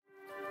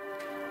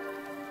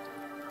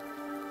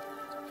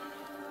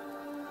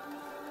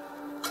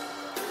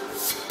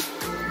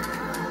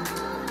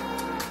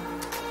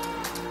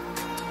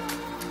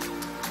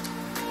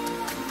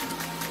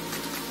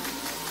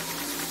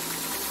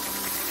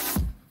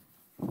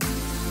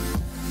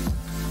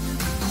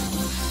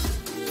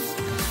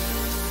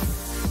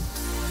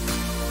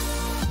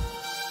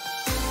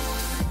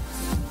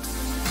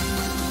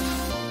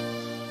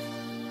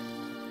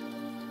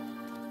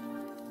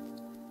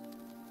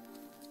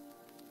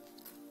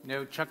You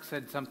know, Chuck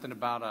said something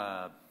about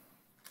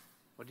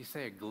what did he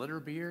say, a glitter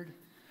beard?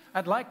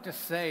 I'd like to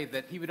say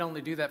that he would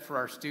only do that for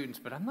our students,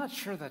 but I'm not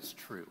sure that's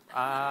true.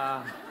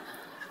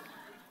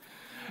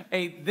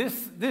 Hey,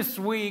 this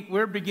week,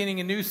 we're beginning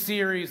a new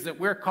series that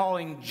we're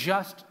calling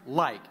Just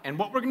Like. And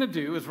what we're going to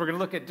do is we're going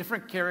to look at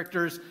different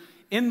characters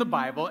in the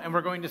Bible, and we're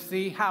going to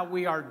see how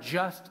we are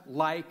just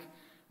like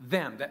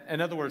them.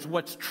 In other words,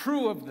 what's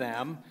true of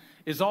them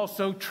is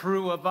also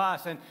true of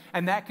us.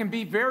 And that can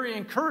be very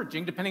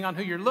encouraging depending on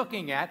who you're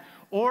looking at.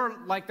 Or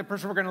like the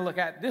person we're going to look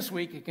at this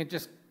week, it can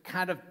just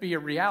kind of be a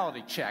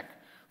reality check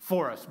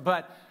for us.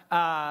 But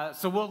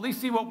so we'll at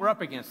least see what we're up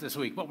against this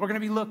week. But we're going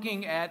to be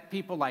looking at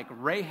people like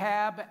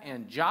Rahab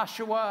and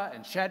Joshua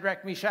and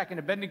Shadrach, Meshach, and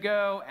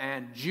Abednego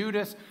and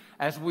Judas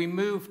as we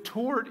move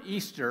toward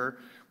Easter,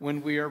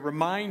 when we are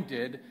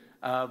reminded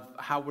of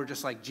how we're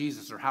just like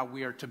Jesus, or how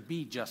we are to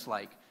be just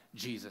like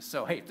Jesus.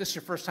 So, hey, if this is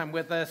your first time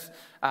with us,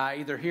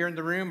 either here in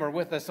the room or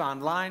with us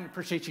online,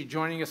 appreciate you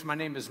joining us. My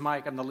name is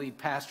Mike. I'm the lead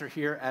pastor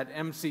here at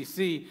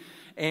MCC.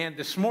 And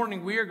this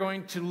morning we are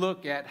going to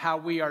look at how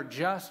we are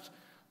just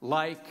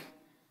like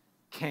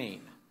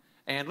Cain.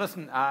 And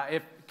listen,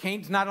 if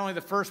Cain's not only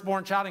the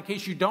firstborn child, in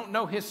case you don't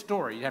know his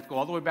story, you have to go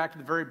all the way back to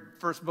the very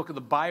first book of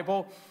the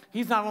Bible.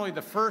 He's not only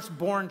the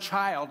firstborn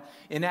child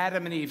in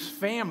Adam and Eve's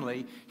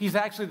family, he's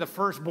actually the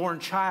firstborn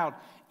child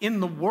in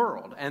the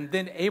world. And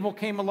then Abel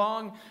came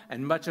along,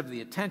 and much of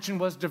the attention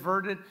was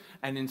diverted.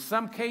 And in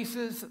some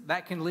cases,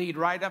 that can lead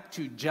right up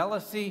to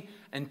jealousy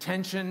and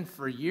tension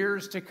for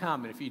years to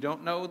come. And if you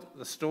don't know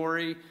the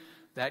story,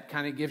 that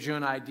kind of gives you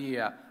an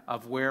idea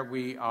of where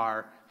we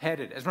are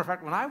headed. As a matter of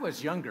fact, when I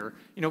was younger,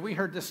 we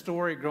heard this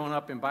story growing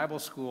up in Bible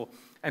school.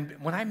 And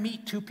when I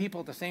meet two people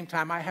at the same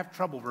time, I have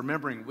trouble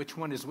remembering which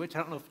one is which. I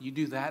don't know if you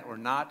do that or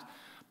not.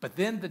 But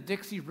then the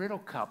Dixie Riddle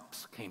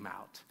Cups came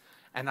out.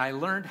 And I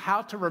learned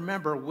how to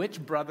remember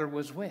which brother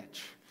was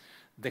which.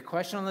 The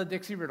question on the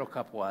Dixie Riddle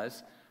Cup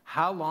was,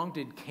 how long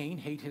did Cain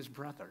hate his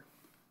brother?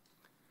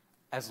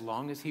 As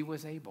long as he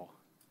was able.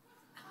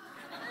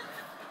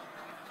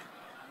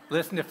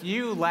 Listen, if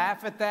you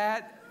laugh at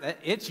that,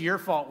 it's your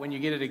fault when you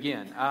get it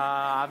again.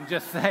 I'm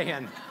just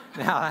saying.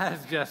 Now,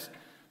 that's just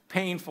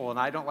painful, and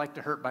I don't like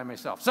to hurt by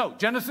myself. So,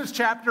 Genesis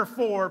chapter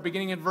 4,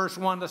 beginning in verse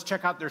 1, let's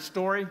check out their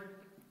story.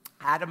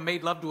 Adam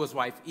made love to his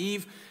wife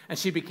Eve, and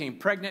she became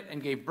pregnant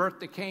and gave birth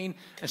to Cain.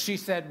 And she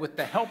said, with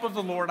the help of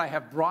the Lord, I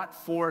have brought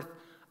forth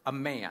a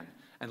man.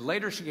 And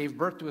later she gave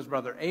birth to his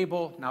brother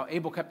Abel. Now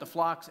Abel kept the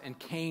flocks, and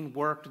Cain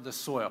worked the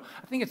soil.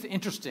 I think it's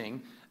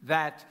interesting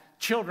that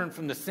children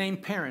from the same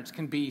parents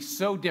can be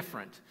so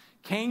different.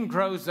 Cain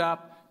grows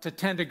up to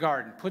tend a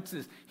garden.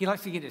 He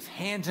likes to get his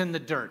hands in the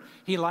dirt.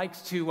 He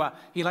likes to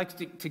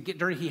get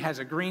dirty. He has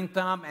a green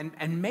thumb,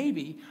 and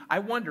maybe, I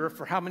wonder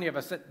for how many of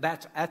us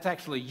that's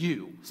actually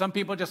you. Some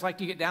people just like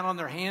to get down on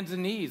their hands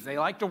and knees. They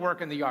like to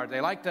work in the yard. They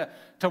like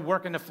to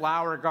work in the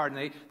flower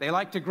garden. They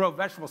like to grow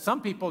vegetables.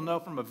 Some people know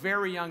from a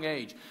very young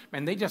age,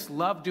 man, they just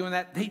love doing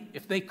that.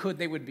 If they could,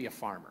 they would be a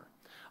farmer.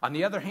 On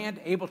the other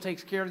hand, Abel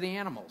takes care of the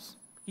animals.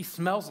 He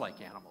smells like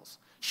animals.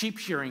 Sheep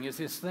shearing is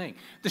his thing.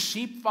 The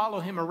sheep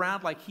follow him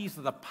around like he's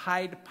the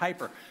Pied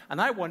Piper.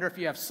 And I wonder if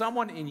you have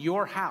someone in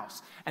your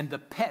house and the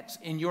pets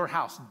in your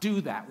house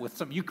do that with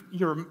some. You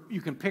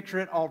can picture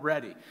it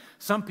already.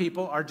 Some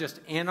people are just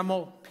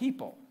animal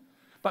people.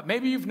 But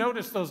maybe you've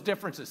noticed those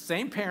differences.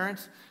 Same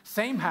parents,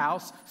 same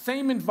house,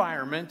 same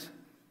environment,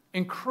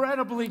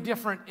 incredibly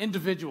different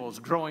individuals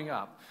growing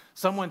up.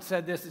 Someone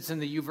said this, it's in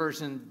the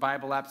YouVersion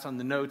Bible apps on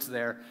the notes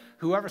there.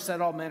 Whoever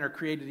said all men are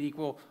created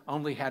equal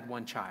only had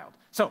one child.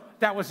 So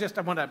that was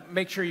I want to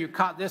make sure you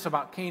caught this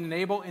about Cain and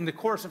Abel. In the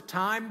course of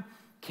time,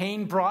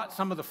 Cain brought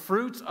some of the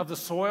fruits of the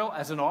soil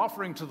as an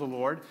offering to the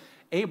Lord.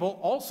 Abel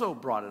also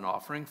brought an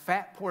offering,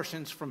 fat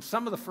portions from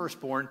some of the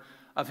firstborn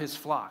of his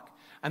flock.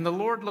 And the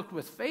Lord looked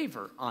with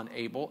favor on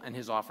Abel and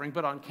his offering,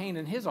 but on Cain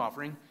and his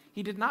offering,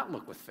 he did not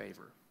look with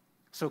favor.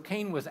 So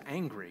Cain was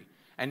angry,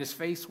 and his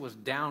face was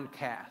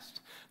downcast.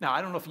 Now,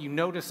 I don't know if you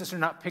noticed this or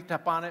not, picked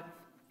up on it.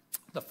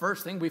 The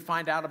first thing we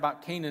find out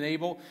about Cain and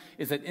Abel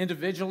is that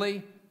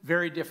individually,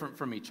 very different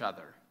from each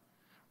other.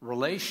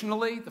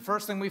 Relationally, the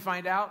first thing we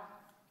find out,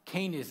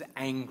 Cain is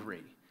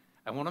angry.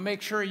 I want to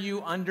make sure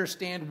you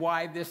understand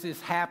why this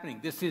is happening.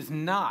 This is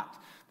not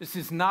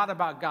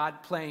about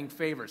God playing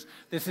favors.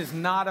 This is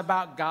not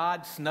about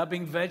God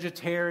snubbing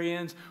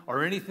vegetarians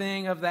or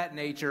anything of that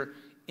nature.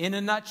 In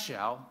a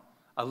nutshell,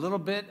 a little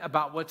bit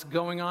about what's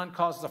going on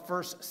caused the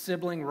first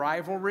sibling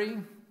rivalry.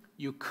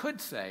 You could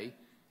say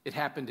it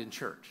happened in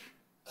church.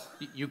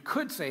 You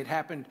could say it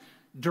happened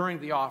during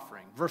the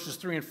offering. Verses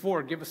 3 and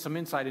 4 give us some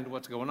insight into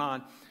what's going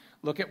on.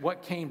 Look at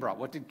what Cain brought.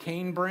 What did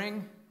Cain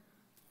bring?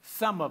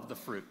 Some of the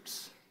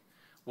fruits.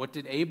 What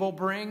did Abel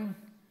bring?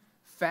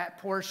 Fat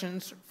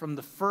portions from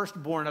the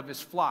firstborn of his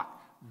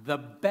flock, the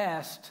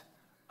best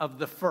of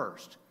the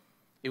first.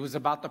 It was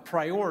about the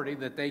priority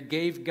that they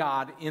gave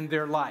God in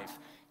their life.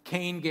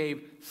 Cain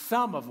gave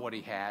some of what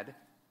he had.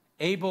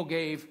 Abel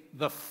gave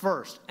the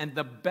first and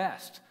the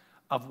best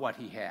of what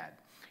he had.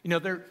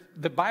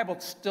 The Bible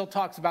still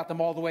talks about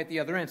them all the way at the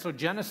other end. So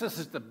Genesis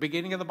is the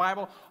beginning of the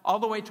Bible. All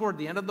the way toward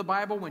the end of the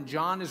Bible, when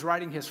John is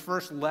writing his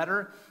first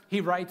letter,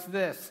 he writes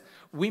this: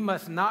 "We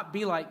must not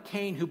be like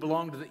Cain, who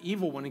belonged to the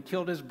evil one and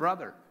killed his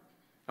brother."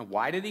 And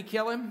why did he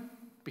kill him?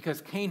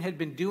 Because Cain had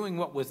been doing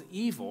what was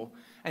evil,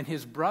 and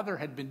his brother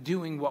had been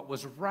doing what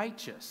was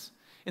righteous.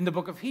 In the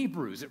book of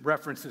Hebrews, it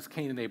references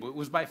Cain and Abel. It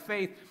was by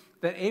faith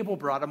that Abel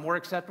brought a more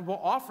acceptable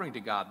offering to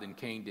God than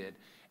Cain did.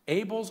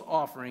 Abel's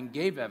offering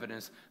gave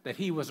evidence that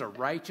he was a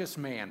righteous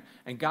man,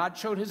 and God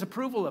showed his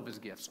approval of his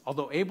gifts.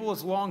 Although Abel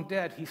is long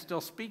dead, he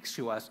still speaks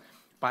to us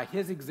by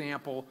his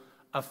example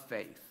of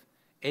faith.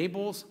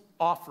 Abel's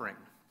offering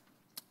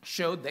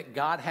showed that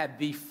God had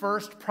the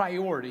first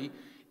priority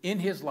in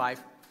his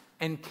life,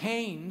 and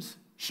Cain's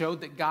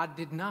showed that God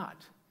did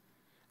not.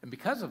 And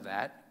because of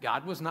that,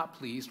 God was not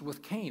pleased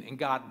with Cain, and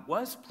God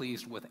was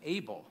pleased with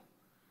Abel,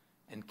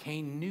 and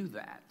Cain knew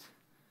that.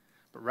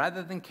 But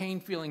rather than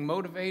Cain feeling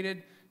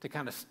motivated to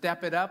kind of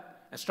step it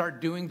up and start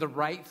doing the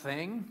right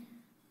thing,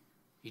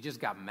 he just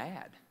got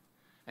mad,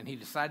 and he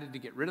decided to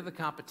get rid of the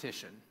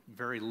competition,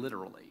 very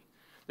literally.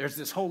 There's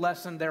this whole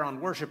lesson there on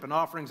worship and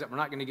offerings that we're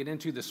not going to get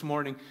into this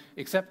morning,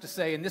 except to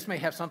say, and this may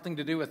have something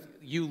to do with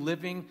you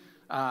living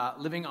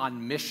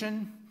on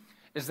mission,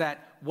 is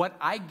that what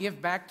I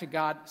give back to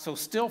God, so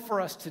still for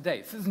us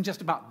today, this isn't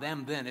just about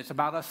them then, it's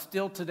about us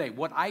still today.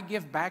 What I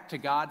give back to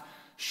God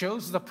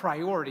shows the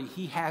priority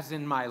he has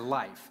in my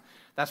life.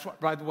 That's what,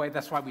 by the way,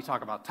 that's why we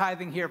talk about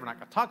tithing here. We're not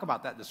going to talk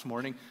about that this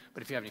morning,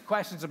 but if you have any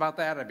questions about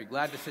that, I'd be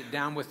glad to sit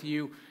down with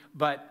you.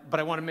 But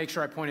I want to make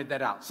sure I pointed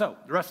that out. So,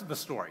 the rest of the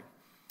story.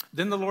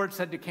 Then the Lord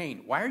said to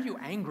Cain, "Why are you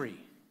angry?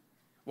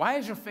 Why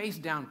is your face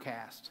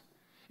downcast?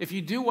 If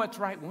you do what's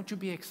right, won't you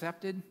be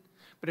accepted?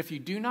 But if you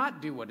do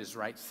not do what is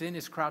right, sin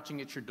is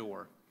crouching at your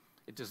door.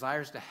 It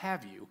desires to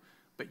have you,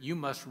 but you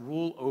must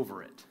rule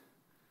over it."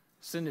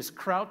 Sin is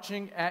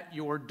crouching at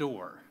your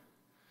door.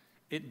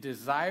 It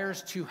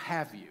desires to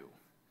have you.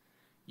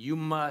 You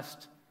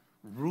must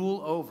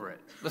rule over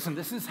it. Listen,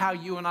 this is how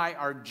you and I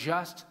are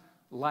just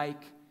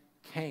like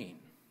Cain.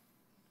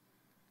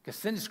 Because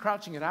sin is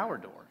crouching at our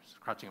door. It's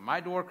crouching at my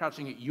door,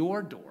 crouching at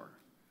your door.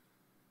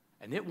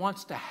 And it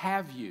wants to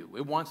have you.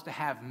 It wants to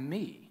have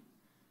me.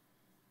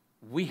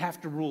 We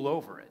have to rule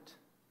over it.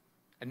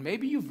 And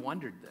maybe you've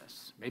wondered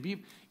this.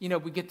 Maybe,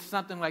 we get to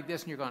something like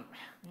this and you're going,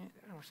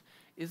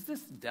 is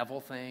this devil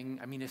thing?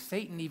 I mean, is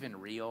Satan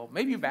even real?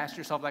 Maybe you've asked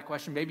yourself that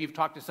question. Maybe you've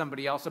talked to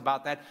somebody else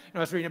about that. I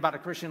was reading about a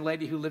Christian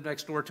lady who lived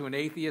next door to an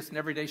atheist, and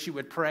every day she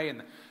would pray,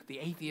 and the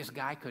atheist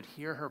guy could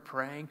hear her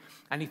praying,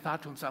 and he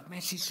thought to himself,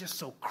 man, she's just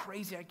so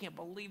crazy. I can't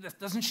believe this.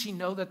 Doesn't she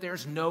know that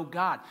there's no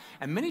God?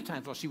 And many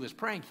times while she was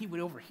praying, he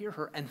would overhear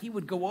her, and he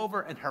would go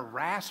over and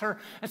harass her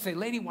and say,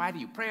 "Lady, why do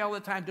you pray all the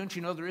time? Don't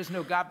you know there is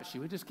no God?" But she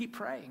would just keep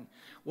praying.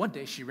 One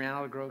day she ran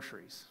out of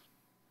groceries,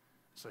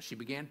 so she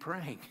began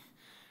praying.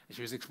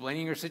 She was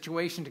explaining her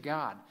situation to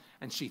God,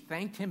 and she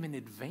thanked him in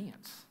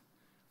advance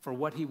for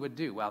what he would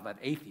do. Well, that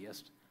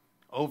atheist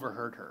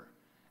overheard her,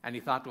 and he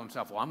thought to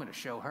himself, well, I'm going to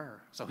show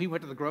her. So he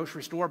went to the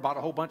grocery store, bought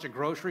a whole bunch of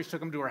groceries, took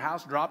them to her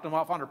house, dropped them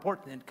off on her porch,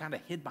 and then kind of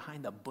hid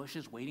behind the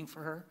bushes waiting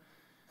for her.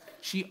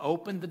 She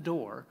opened the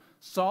door,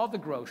 saw the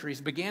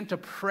groceries, began to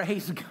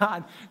praise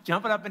God,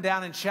 jumping up and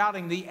down and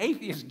shouting. The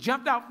atheist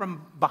jumped out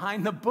from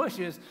behind the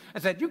bushes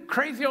and said, "You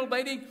crazy old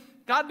lady,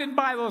 God didn't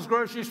buy those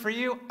groceries for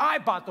you. I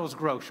bought those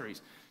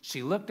groceries."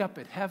 She looked up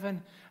at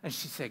heaven and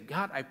she said,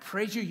 "God, I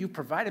praise you. You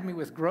provided me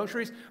with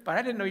groceries, but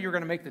I didn't know you were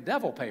going to make the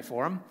devil pay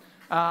for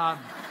them."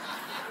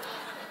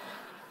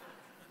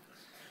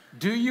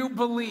 Do you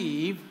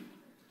believe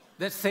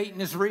that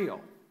Satan is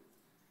real?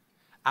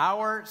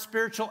 Our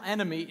spiritual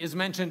enemy is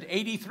mentioned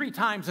 83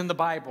 times in the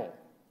Bible.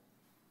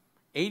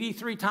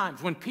 83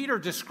 times. When Peter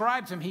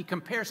describes him, he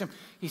compares him.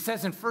 He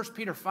says in 1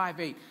 Peter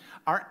 5:8,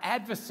 our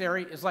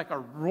adversary is like a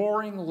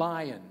roaring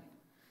lion,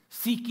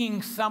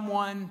 seeking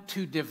someone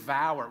to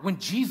devour. When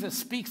Jesus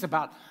speaks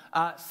about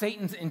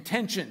Satan's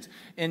intentions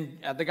in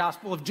the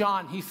Gospel of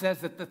John, he says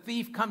that the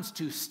thief comes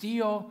to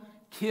steal,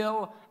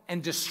 kill,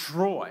 and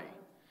destroy.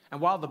 And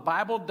while the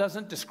Bible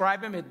doesn't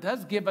describe him, it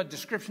does give a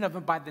description of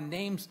him by the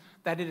names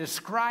that it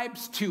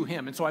ascribes to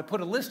him. And so I put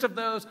a list of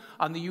those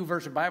on the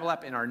YouVersion Bible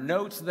app in our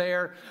notes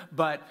there,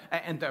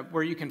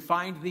 where you can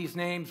find these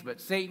names. But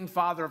Satan,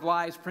 father of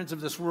lies, prince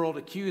of this world,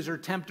 accuser,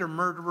 tempter,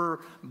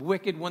 murderer,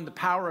 wicked one, the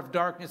power of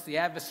darkness, the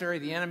adversary,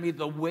 the enemy,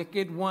 the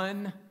wicked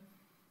one.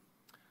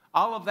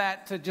 All of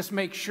that to just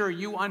make sure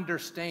you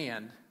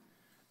understand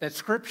that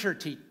Scripture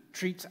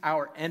treats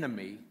our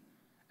enemy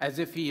as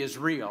if he is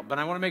real. But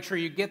I want to make sure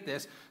you get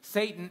this.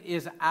 Satan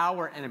is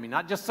our enemy,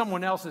 not just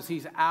someone else's.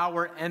 He's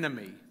our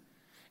enemy.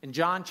 In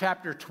John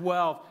chapter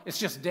 12, it's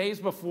just days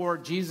before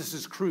Jesus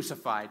is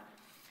crucified.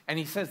 And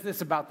he says this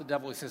about the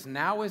devil. He says,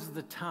 "Now is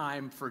the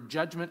time for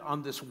judgment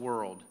on this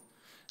world.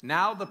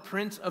 Now the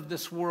prince of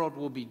this world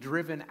will be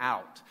driven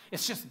out."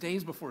 It's just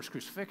days before his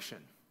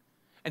crucifixion.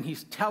 And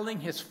he's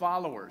telling his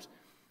followers,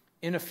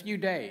 in a few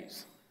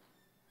days,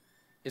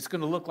 it's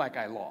going to look like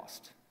I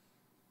lost.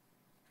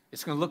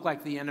 It's going to look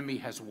like the enemy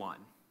has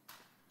won.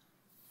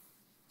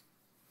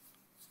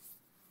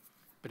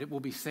 but it will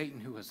be Satan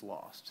who has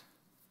lost.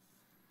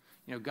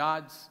 You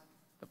know,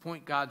 the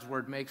point God's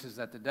word makes is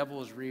that the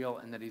devil is real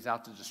and that he's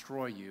out to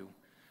destroy you.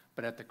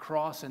 But at the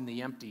cross and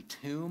the empty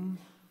tomb,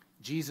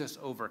 Jesus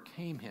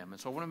overcame him.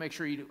 And so I want to make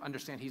sure you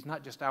understand he's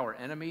not just our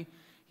enemy,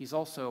 he's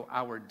also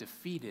our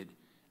defeated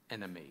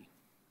enemy.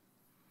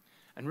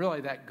 And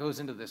really that goes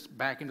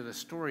back into the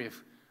story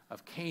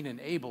of Cain and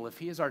Abel. If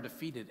he is our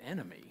defeated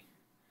enemy,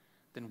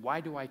 then why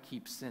do I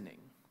keep sinning?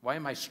 Why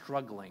am I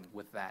struggling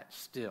with that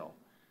still?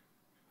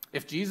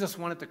 If Jesus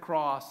won at the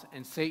cross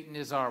and Satan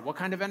is what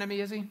kind of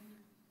enemy is he?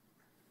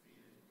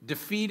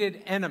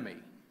 Defeated enemy.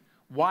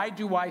 Why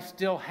do I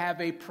still have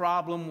a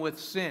problem with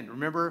sin?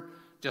 Remember,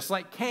 just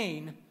like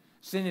Cain,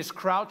 sin is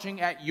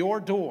crouching at your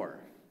door,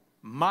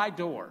 my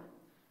door,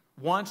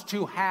 wants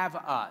to have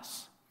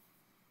us.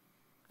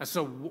 And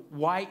so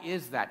why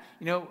is that?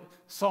 You know,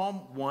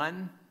 Psalm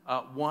 1,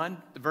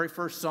 the very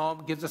first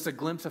psalm, gives us a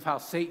glimpse of how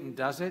Satan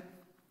does it.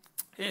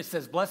 It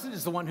says, "Blessed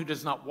is the one who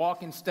does not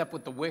walk in step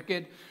with the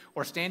wicked,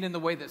 or stand in the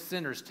way that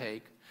sinners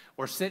take,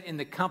 or sit in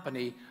the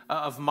company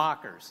of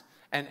mockers."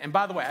 And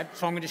by the way,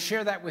 so I'm going to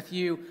share that with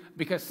you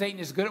because Satan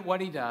is good at what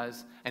he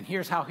does, and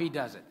here's how he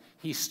does it.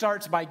 He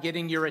starts by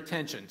getting your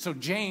attention. So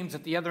James,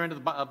 at the other end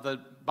of the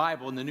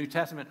Bible in the New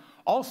Testament,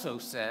 also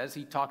says,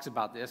 he talks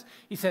about this,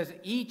 he says,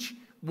 each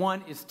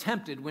one is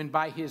tempted when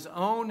by his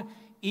own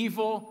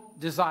evil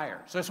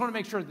desire. So I just want to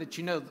make sure that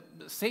you know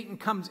Satan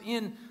comes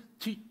in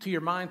to your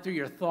mind through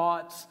your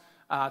thoughts,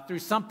 through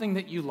something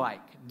that you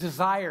like,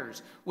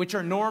 desires, which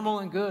are normal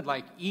and good,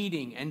 like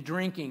eating and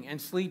drinking and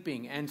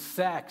sleeping and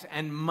sex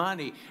and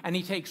money. And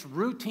he takes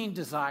routine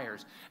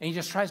desires and he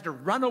just tries to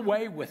run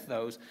away with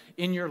those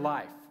in your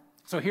life.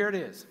 So here it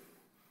is.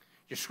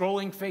 You're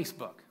scrolling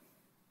Facebook.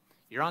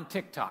 You're on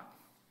TikTok.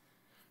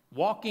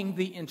 Walking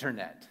the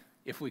internet,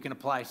 if we can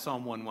apply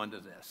Psalm 1:1 to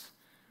this.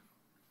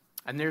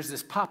 And there's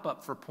this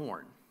pop-up for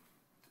porn.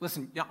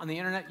 Listen, on the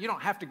internet, you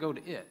don't have to go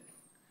to it.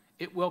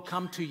 It will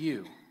come to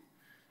you.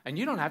 And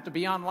you don't have to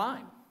be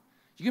online.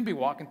 You can be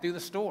walking through the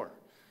store,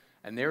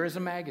 and there is a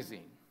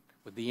magazine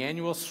with the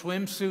annual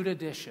swimsuit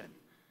edition,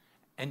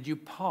 and you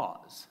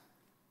pause.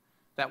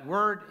 That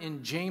word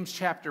in James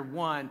chapter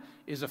 1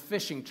 is a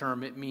fishing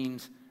term. It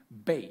means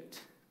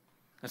bait.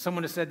 And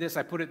someone has said this,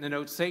 I put it in the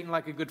notes, Satan,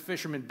 like a good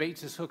fisherman,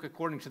 baits his hook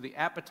according to the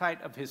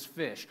appetite of his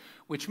fish,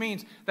 which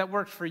means that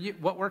works for you.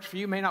 What works for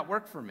you may not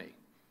work for me.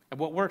 And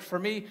what works for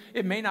me,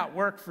 it may not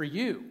work for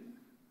you.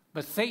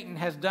 But Satan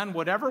has done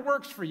whatever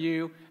works for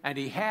you, and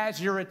he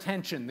has your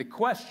attention. The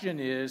question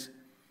is,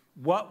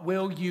 what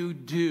will you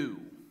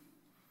do?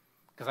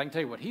 Because I can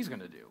tell you what he's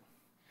going to do.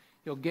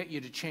 He'll get you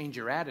to change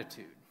your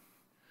attitude.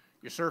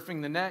 You're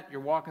surfing the net,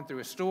 you're walking through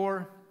a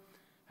store.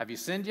 Have you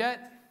sinned yet?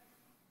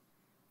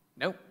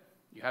 Nope,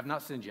 you have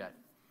not sinned yet.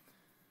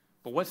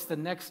 But what's the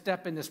next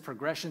step in this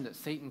progression that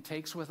Satan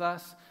takes with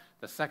us?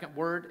 The second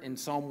word in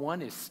Psalm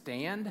 1 is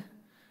stand.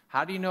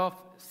 How do you know if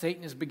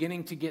Satan is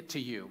beginning to get to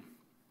you?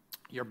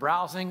 You're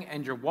browsing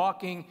and you're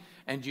walking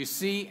and you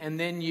see and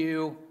then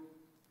you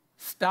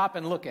stop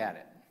and look at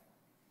it.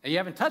 And you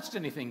haven't touched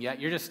anything yet.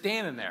 You're just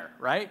standing there,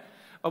 right?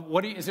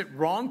 Is it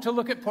wrong to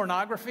look at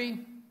pornography?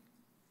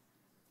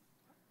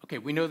 Okay,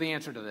 we know the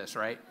answer to this,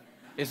 right?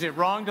 Is it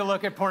wrong to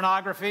look at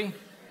pornography?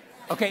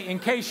 Okay, in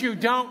case you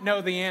don't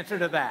know the answer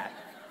to that,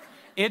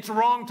 it's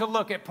wrong to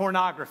look at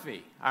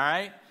pornography, all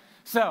right?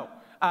 So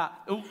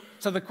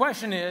the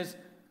question is,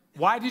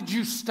 why did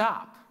you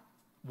stop?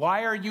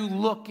 Why are you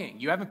looking?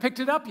 You haven't picked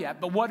it up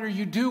yet, but what are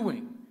you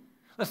doing?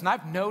 Listen,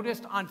 I've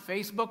noticed on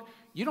Facebook,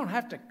 you don't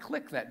have to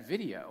click that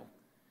video.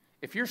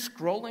 If you're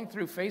scrolling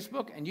through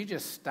Facebook and you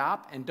just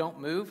stop and don't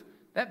move,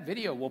 that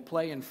video will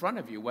play in front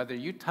of you, whether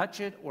you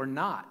touch it or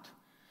not.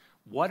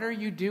 What are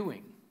you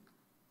doing?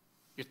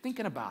 You're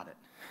thinking about it.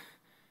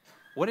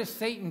 What is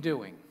Satan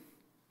doing?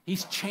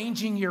 He's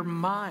changing your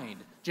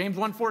mind. James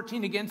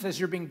 1:14 again says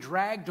you're being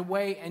dragged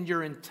away and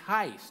you're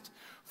enticed.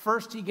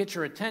 First, he gets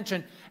your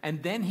attention,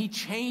 and then he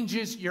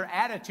changes your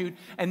attitude,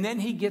 and then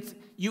he gets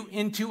you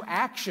into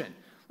action.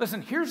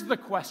 Listen, here's the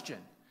question.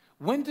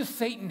 When does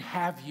Satan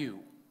have you?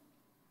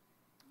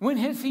 When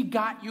has he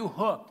got you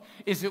hooked?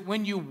 Is it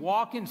when you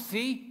walk and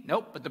see?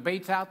 Nope, but the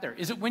bait's out there.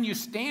 Is it when you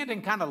stand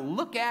and kind of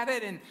look at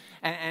it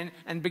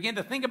and begin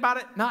to think about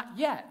it? Not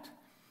yet.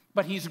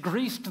 But he's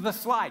greased the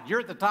slide.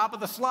 You're at the top of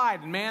the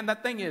slide, and man,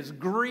 that thing is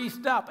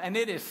greased up, and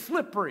it is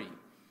slippery.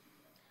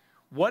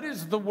 What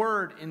is the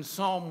word in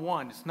Psalm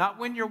 1? It's not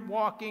when you're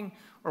walking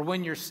or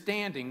when you're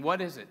standing. What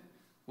is it?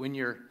 When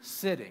you're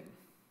sitting.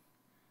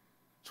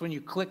 It's when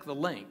you click the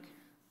link.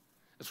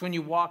 It's when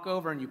you walk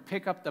over and you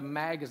pick up the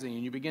magazine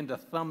and you begin to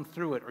thumb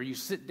through it, or you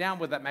sit down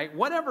with that magazine.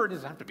 Whatever it is,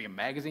 it doesn't have to be a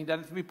magazine, it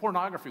doesn't have to be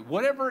pornography.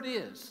 Whatever it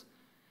is,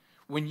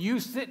 when you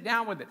sit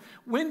down with it,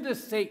 when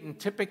does Satan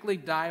typically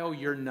dial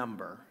your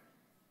number?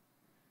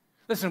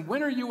 Listen,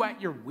 when are you at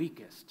your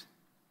weakest?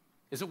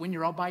 Is it when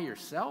you're all by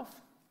yourself?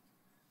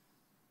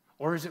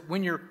 Or is it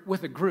when you're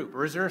with a group?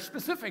 Or is there a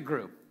specific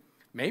group?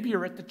 Maybe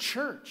you're at the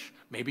church.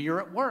 Maybe you're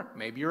at work.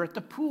 Maybe you're at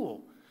the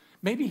pool.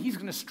 Maybe he's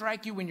going to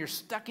strike you when you're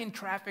stuck in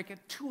traffic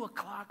at 2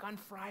 o'clock on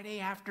Friday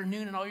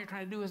afternoon and all you're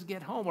trying to do is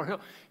get home. Or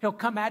he'll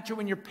come at you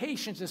when your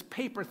patience is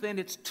paper thin,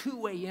 it's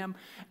 2 a.m.,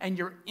 and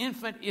your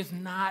infant is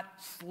not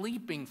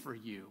sleeping for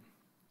you.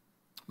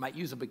 Might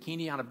use a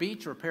bikini on a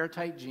beach or a pair of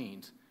tight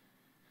jeans.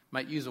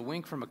 Might use a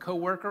wink from a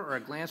coworker or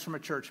a glance from a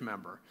church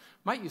member.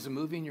 Might use a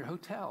movie in your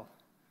hotel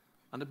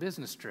on a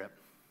business trip.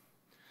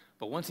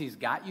 But once he's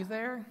got you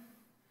there,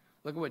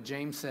 look at what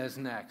James says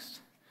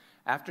next.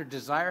 After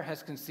desire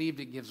has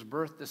conceived, it gives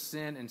birth to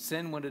sin, and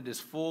sin, when it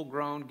is full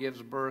grown,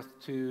 gives birth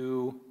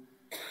to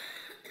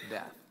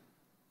death.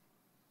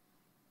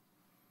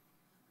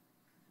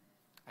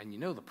 And you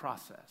know the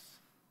process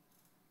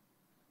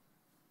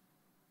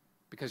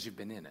because you've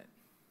been in it.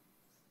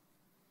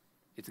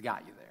 It's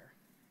got you there.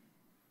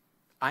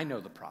 I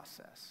know the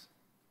process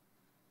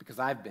because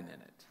I've been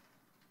in it,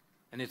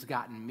 and it's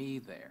gotten me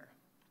there.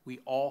 We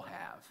all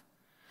have.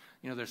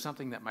 You know, there's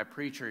something that my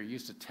preacher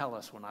used to tell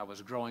us when I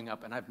was growing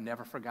up, and I've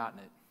never forgotten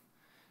it.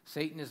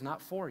 Satan is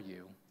not for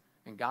you,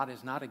 and God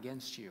is not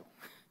against you.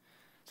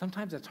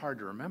 Sometimes that's hard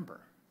to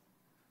remember,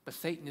 but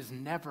Satan is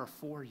never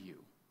for you.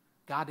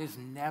 God is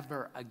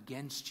never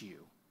against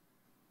you.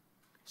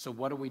 So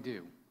what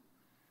do?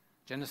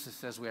 Genesis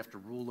says we have to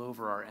rule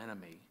over our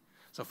enemy.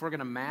 So if we're going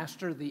to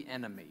master the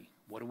enemy,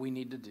 what do we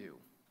need to do?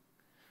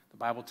 The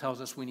Bible tells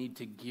us we need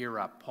to gear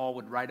up. Paul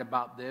would write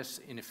about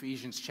this in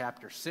Ephesians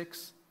chapter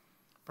 6.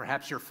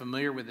 Perhaps you're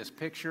familiar with this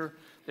picture.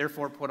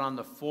 Therefore, put on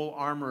the full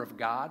armor of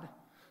God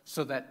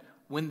so that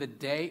when the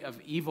day of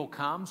evil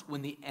comes,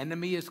 when the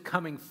enemy is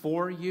coming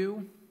for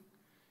you,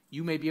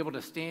 you may be able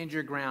to stand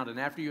your ground. And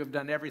after you have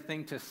done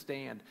everything to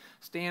stand,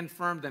 stand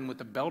firm then with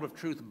the belt of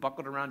truth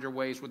buckled around your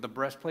waist, with the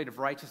breastplate of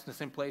righteousness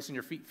in place, and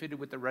your feet fitted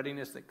with the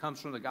readiness that comes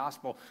from the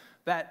gospel.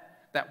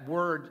 That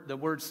word, the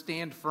word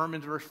stand firm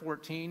in verse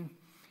 14,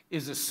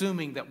 is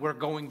assuming that we're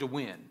going to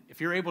win.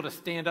 If you're able to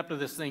stand up to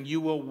this thing, you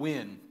will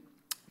win.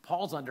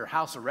 Paul's under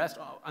house arrest,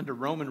 under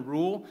Roman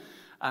rule.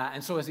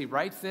 And so as he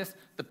writes this,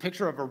 the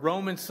picture of a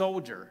Roman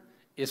soldier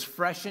is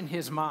fresh in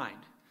his mind.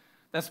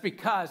 That's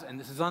because, and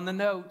this is on the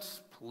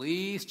notes,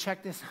 please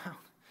check this out.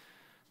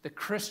 The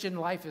Christian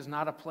life is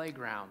not a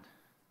playground.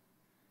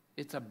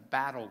 It's a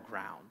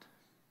battleground.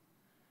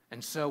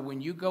 And so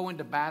when you go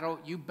into battle,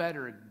 you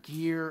better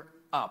gear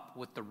up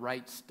with the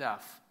right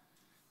stuff.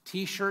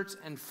 T-shirts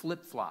and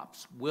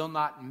flip-flops will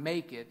not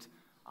make it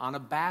on a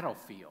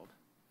battlefield.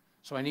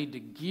 So I need to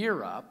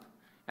gear up,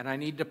 and I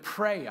need to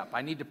pray up.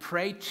 I need to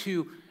pray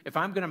if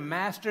I'm going to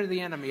master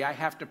the enemy, I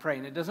have to pray.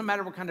 And it doesn't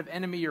matter what kind of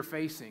enemy you're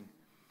facing.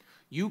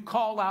 You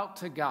call out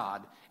to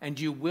God, and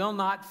you will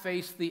not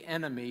face the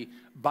enemy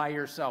by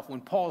yourself.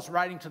 When Paul's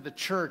writing to the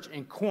church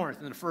in Corinth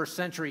in the first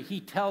century, he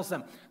tells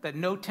them that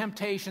no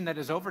temptation that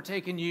has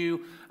overtaken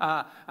you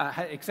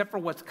except for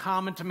what's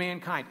common to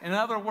mankind. In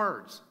other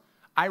words,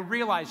 I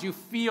realize you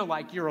feel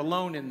like you're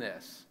alone in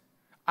this.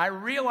 I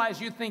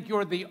realize you think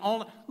you're the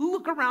only.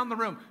 Look around the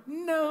room.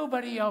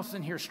 Nobody else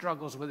in here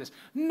struggles with this.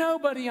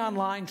 Nobody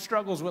online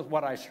struggles with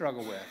what I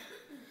struggle with.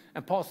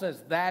 And Paul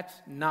says that's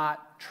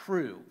not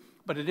true.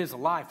 But it is a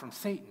lie from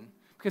Satan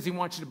because he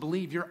wants you to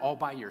believe you're all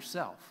by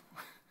yourself.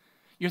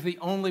 You're the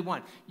only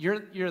one.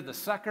 You're the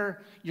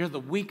sucker. You're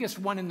the weakest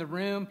one in the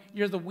room.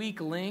 You're the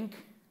weak link.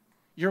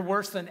 You're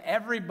worse than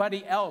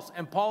everybody else.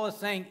 And Paul is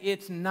saying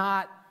it's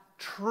not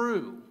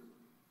true.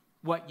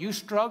 What you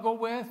struggle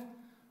with,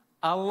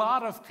 a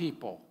lot of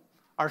people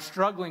are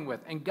struggling with.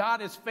 And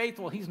God is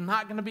faithful. He's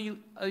not going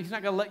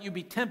to let you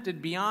be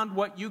tempted beyond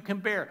what you can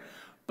bear.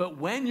 But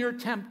when you're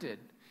tempted,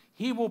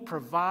 he will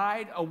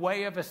provide a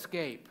way of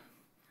escape.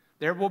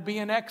 There will be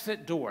an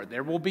exit door.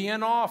 There will be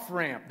an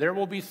off-ramp. There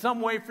will be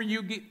some way for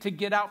you to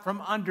get out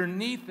from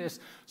underneath this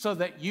so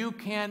that you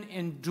can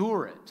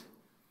endure it.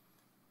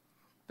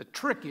 The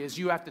trick is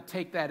you have to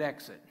take that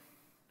exit.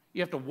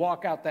 You have to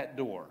walk out that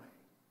door.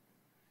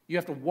 You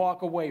have to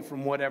walk away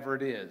from whatever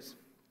it is.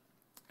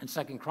 And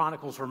 2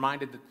 Chronicles were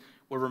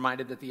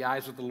reminded that the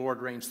eyes of the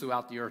Lord reigns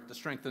throughout the earth to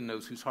strengthen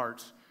those whose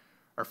hearts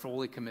are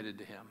fully committed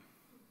to him.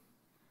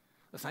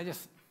 Listen,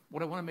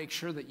 what I want to make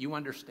sure that you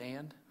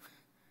understand,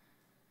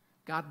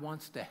 God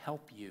wants to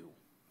help you.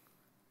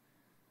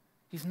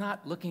 He's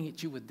not looking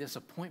at you with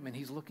disappointment.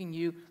 He's looking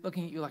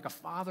at you like a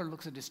father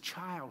looks at his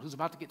child who's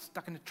about to get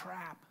stuck in a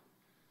trap.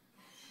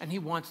 And he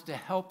wants to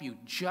help you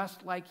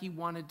just like he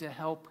wanted to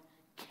help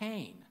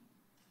Cain.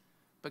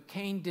 But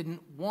Cain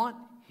didn't want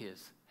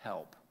his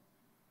help.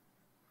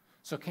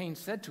 So Cain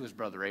said to his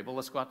brother Abel,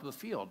 let's go out to the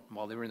field.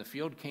 While they were in the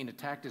field, Cain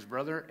attacked his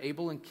brother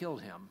Abel and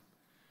killed him.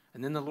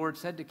 And then the Lord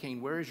said to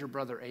Cain, where is your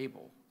brother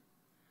Abel?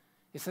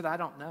 He said, I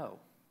don't know.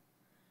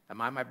 Am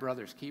I my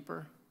brother's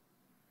keeper?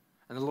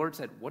 And the Lord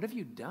said, what have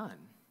you done?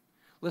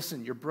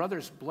 Listen, your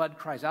brother's blood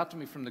cries out to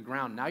me from the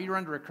ground. Now you're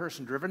under a curse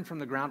and driven from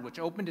the ground, which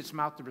opened its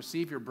mouth to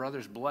receive your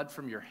brother's blood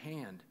from your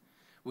hand.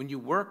 When you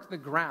work the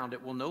ground,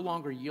 it will no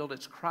longer yield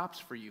its crops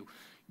for you.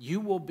 You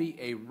will be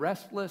a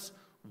restless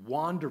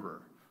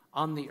wanderer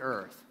on the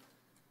earth.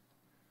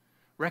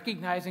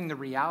 Recognizing the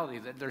reality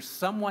that there's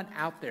someone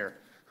out there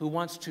who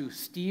wants to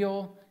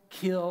steal,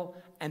 kill,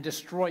 and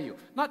destroy you.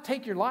 Not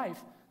take your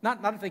life, Not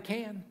if they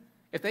can.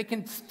 If they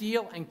can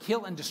steal and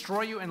kill and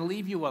destroy you and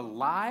leave you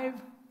alive,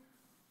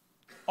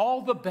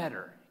 all the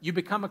better. You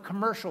become a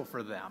commercial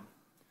for them.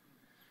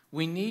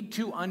 We need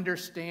to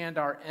understand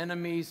our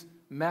enemy's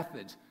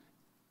methods.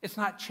 It's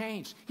not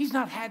changed. He's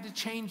not had to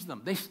change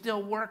them. They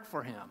still work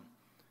for him.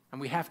 And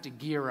we have to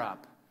gear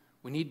up.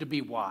 We need to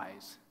be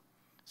wise.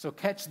 So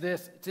catch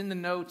this. It's in the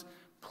notes.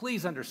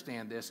 Please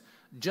understand this.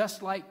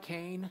 Just like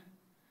Cain,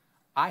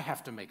 I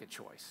have to make a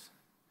choice.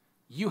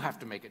 You have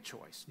to make a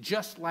choice.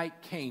 Just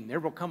like Cain, there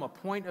will come a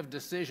point of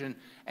decision,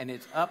 and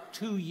it's up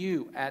to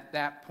you at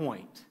that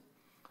point.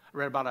 I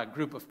read about a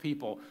group of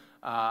people,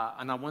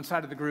 and on one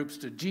side of the group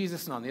stood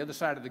Jesus, and on the other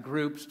side of the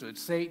group stood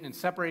Satan, and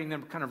separating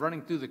them, kind of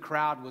running through the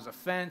crowd, was a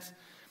fence.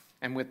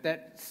 And with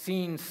that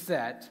scene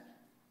set,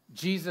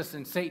 Jesus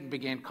and Satan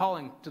began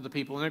calling to the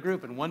people in the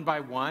group, and one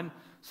by one,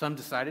 some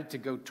decided to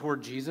go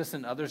toward Jesus,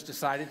 and others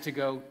decided to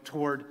go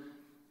toward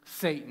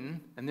Satan,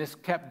 and this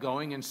kept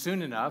going, and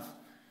soon enough,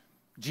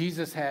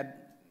 Jesus had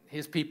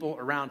his people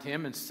around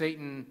him, and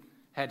Satan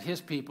had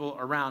his people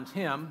around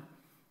him.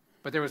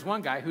 But there was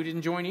one guy who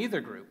didn't join either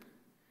group.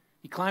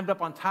 He climbed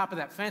up on top of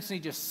that fence, and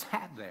he just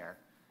sat there.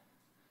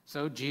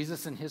 So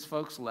Jesus and his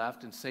folks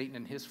left, and Satan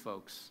and his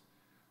folks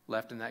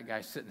left, and that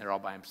guy's sitting there all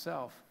by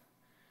himself.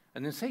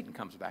 And then Satan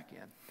comes back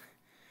in,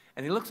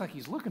 and he looks like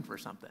he's looking for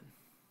something.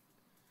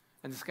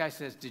 And this guy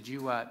says, did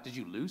you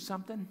lose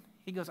something?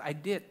 He goes, I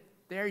did.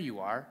 There you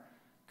are.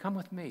 Come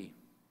with me.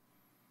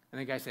 And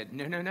the guy said,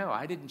 no,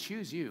 I didn't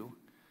choose you.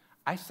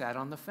 I sat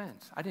on the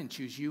fence. I didn't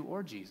choose you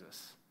or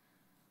Jesus.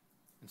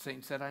 And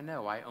Satan said, I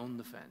know, I own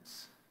the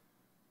fence.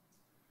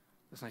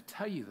 Listen, I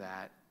tell you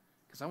that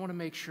because I want to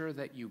make sure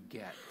that you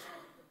get.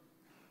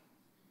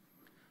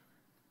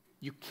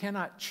 You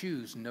cannot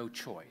choose no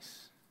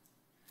choice.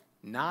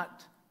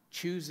 Not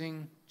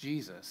choosing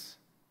Jesus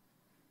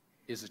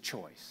is a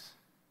choice.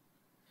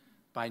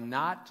 By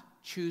not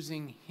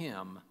choosing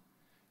him,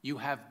 you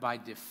have by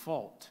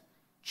default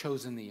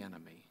chosen the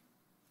enemy.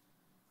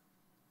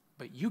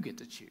 But you get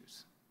to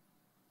choose.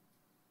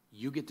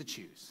 You get to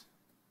choose.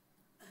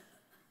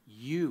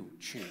 You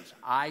choose.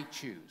 I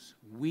choose.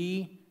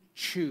 We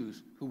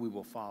choose who we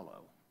will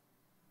follow.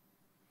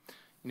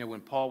 You know,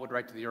 when Paul would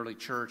write to the early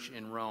church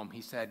in Rome,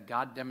 he said,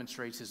 God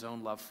demonstrates his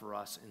own love for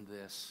us in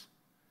this.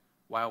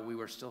 While we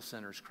were still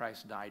sinners,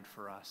 Christ died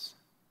for us.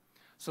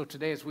 So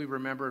today, as we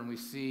remember and we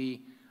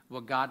see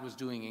what God was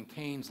doing in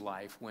Cain's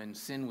life when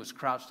sin was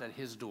crouched at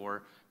his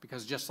door,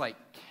 because just like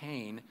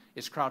Cain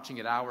is crouching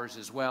at ours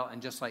as well,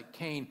 and just like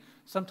Cain,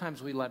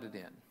 sometimes we let it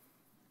in.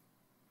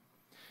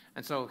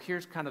 And so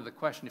here's kind of the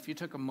question. If you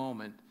took a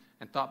moment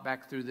and thought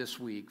back through this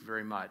week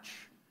very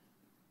much,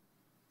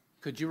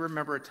 could you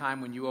remember a time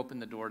when you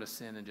opened the door to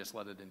sin and just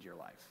let it into your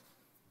life?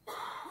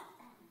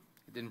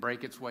 It didn't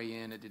break its way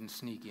in. It didn't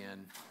sneak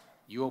in.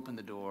 You opened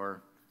the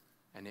door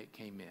and it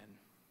came in.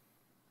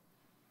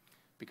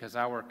 Because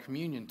our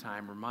communion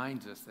time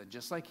reminds us that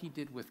just like he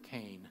did with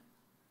Cain,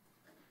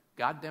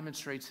 God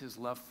demonstrates his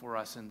love for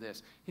us in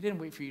this. He didn't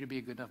wait for you to be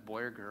a good enough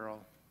boy or girl.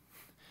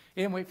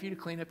 He didn't wait for you to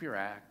clean up your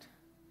act.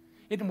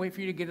 He didn't wait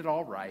for you to get it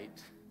all right.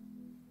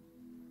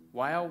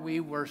 While we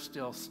were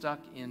still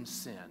stuck in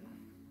sin,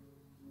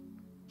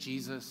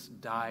 Jesus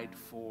died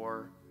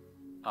for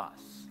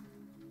us.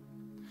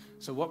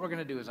 So what we're going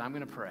to do is I'm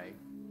going to pray,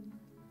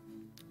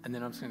 and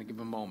then I'm just going to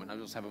give a moment. I'll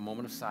just have a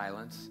moment of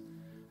silence,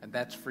 and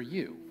that's for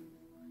you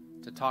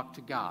to talk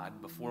to God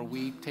before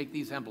we take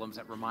these emblems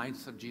that remind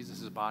us of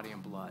Jesus' body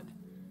and blood.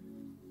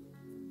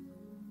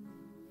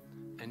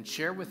 And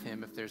share with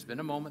him if there's been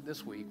a moment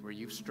this week where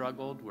you've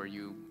struggled, where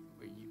you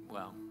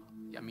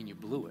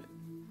blew it.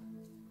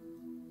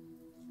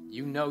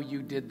 You know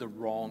you did the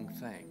wrong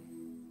thing.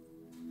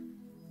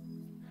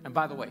 And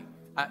by the way,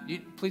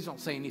 please don't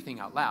say anything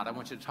out loud. I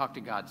want you to talk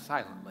to God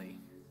silently.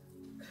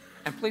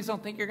 And please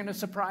don't think you're going to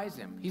surprise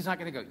him. He's not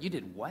going to go, you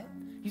did what?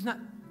 He's not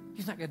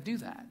going to do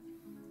that.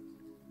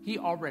 He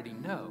already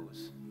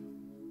knows.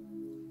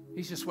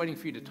 He's just waiting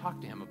for you to talk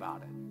to him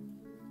about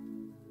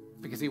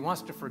it. Because he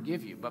wants to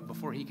forgive you. But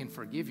before he can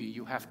forgive you,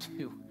 you have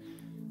to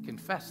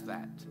confess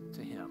that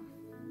to him.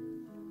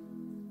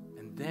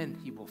 And then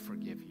he will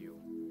forgive you.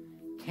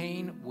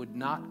 Cain would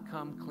not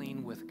come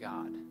clean with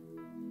God.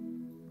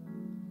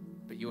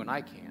 But you and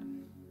I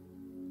can.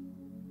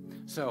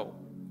 So,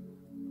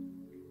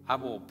 I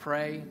will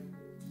pray,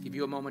 give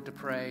you a moment to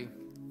pray,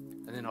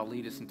 and then I'll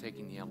lead us in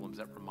taking the emblems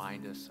that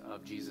remind us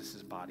of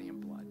Jesus' body and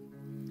blood.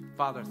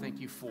 Father, thank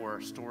you for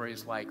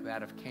stories like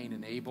that of Cain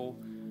and Abel.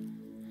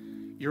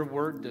 Your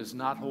word does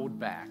not hold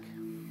back.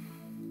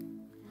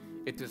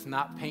 It does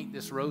not paint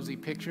this rosy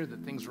picture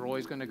that things are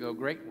always going to go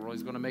great. We're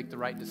always going to make the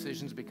right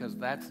decisions, because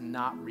that's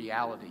not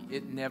reality.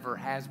 It never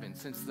has been.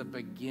 Since the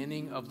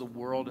beginning of the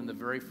world and the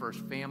very first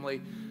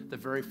family, the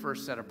very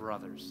first set of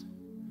brothers.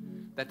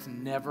 That's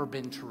never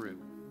been true.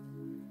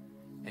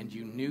 And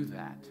you knew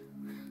that.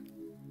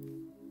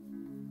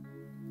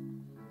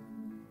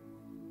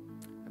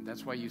 And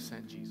that's why you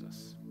sent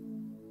Jesus.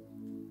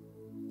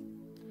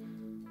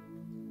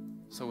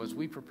 So as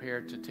we prepare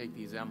to take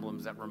these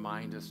emblems that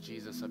remind us,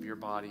 Jesus, of your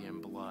body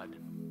and blood,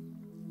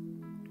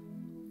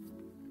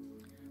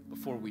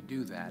 before we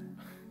do that,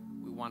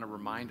 we want to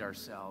remind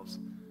ourselves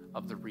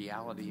of the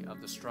reality of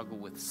the struggle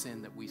with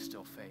sin that we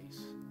still face.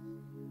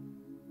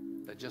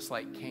 That just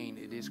like Cain,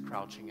 it is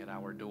crouching at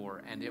our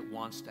door and it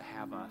wants to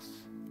have us.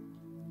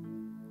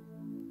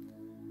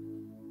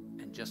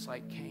 And just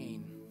like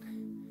Cain,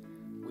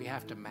 we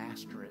have to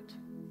master it.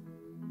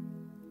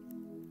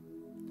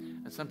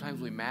 And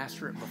sometimes we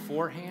master it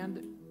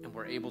beforehand and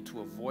we're able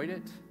to avoid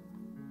it.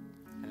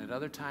 And at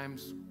other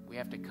times, we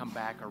have to come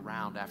back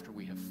around after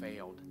we have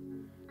failed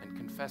and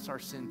confess our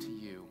sin to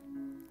you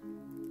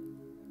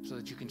so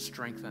that you can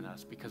strengthen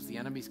us, because the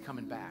enemy's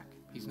coming back.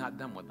 He's not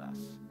done with us.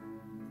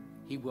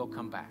 He will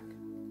come back.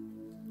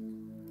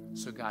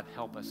 So God,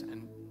 help us.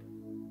 And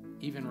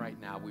even right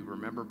now, we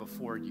remember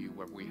before you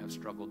where we have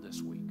struggled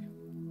this week.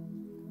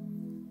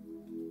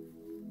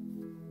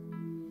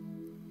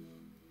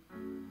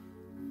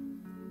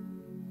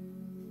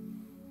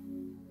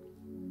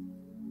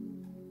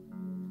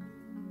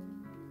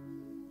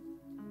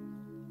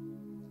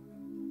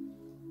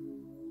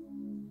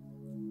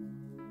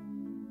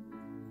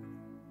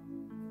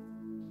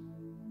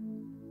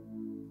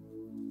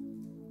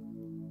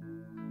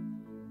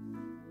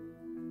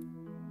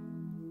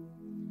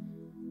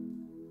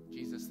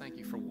 Thank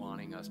you for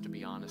wanting us to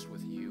be honest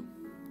with you,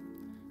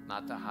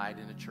 not to hide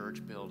in a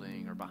church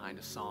building or behind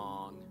a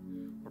song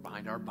or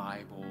behind our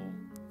Bible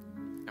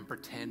and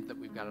pretend that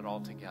we've got it all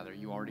together.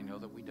 You already know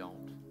that we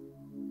don't.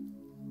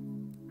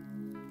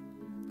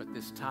 But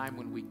this time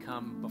when we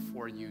come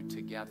before you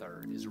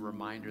together is a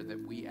reminder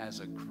that we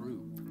as a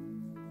group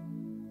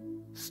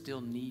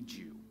still need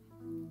you.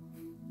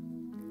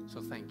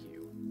 So thank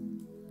you.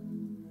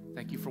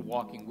 Thank you for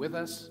walking with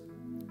us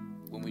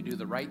when we do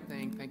the right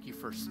thing. Thank you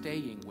for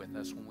staying with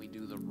us when we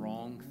do the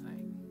wrong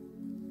thing.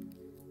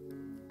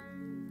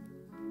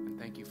 And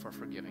thank you for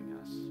forgiving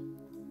us.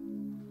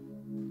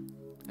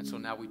 And so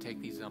now we take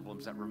these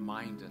emblems that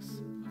remind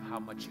us of how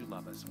much you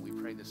love us. And we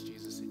pray this,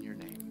 Jesus, in your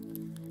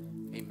name.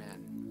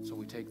 Amen. So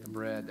we take the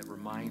bread that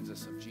reminds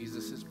us of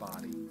Jesus'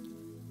 body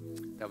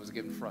that was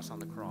given for us on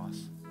the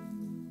cross.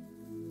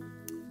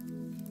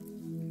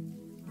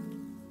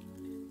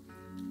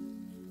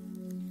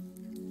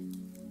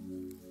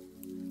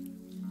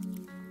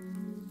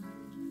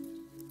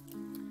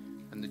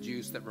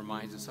 That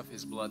reminds us of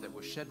his blood that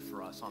was shed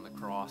for us on the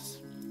cross,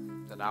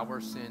 that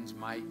our sins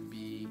might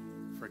be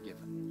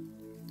forgiven.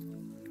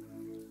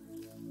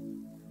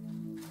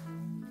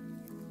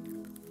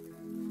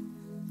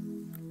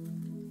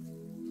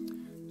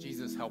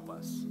 Jesus, help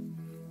us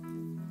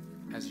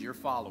as your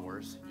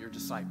followers, your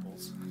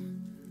disciples.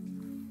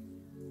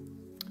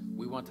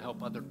 We want to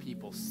help other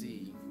people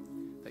see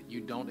that you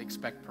don't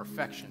expect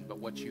perfection, but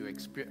what you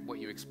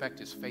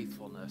expect is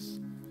faithfulness.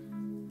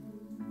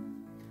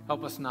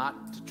 Help us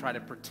not to try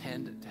to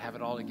pretend to have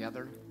it all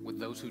together with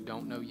those who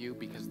don't know you,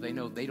 because they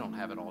know they don't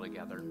have it all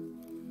together.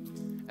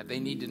 And they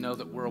need to know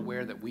that we're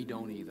aware that we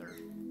don't either.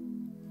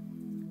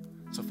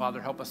 So,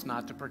 Father, help us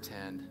not to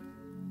pretend.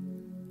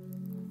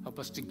 Help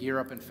us to gear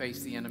up and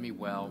face the enemy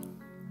well,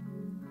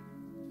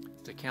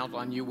 to count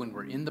on you when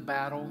we're in the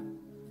battle,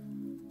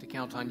 to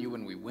count on you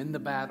when we win the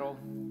battle,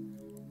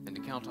 and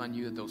to count on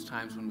you at those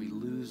times when we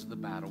lose the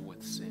battle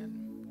with sin.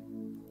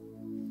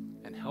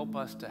 And help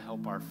us to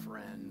help our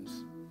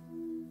friends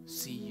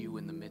see you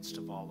in the midst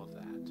of all of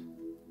that.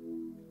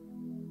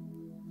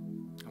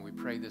 And we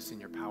pray this in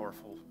your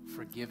powerful,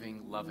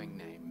 forgiving, loving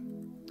name.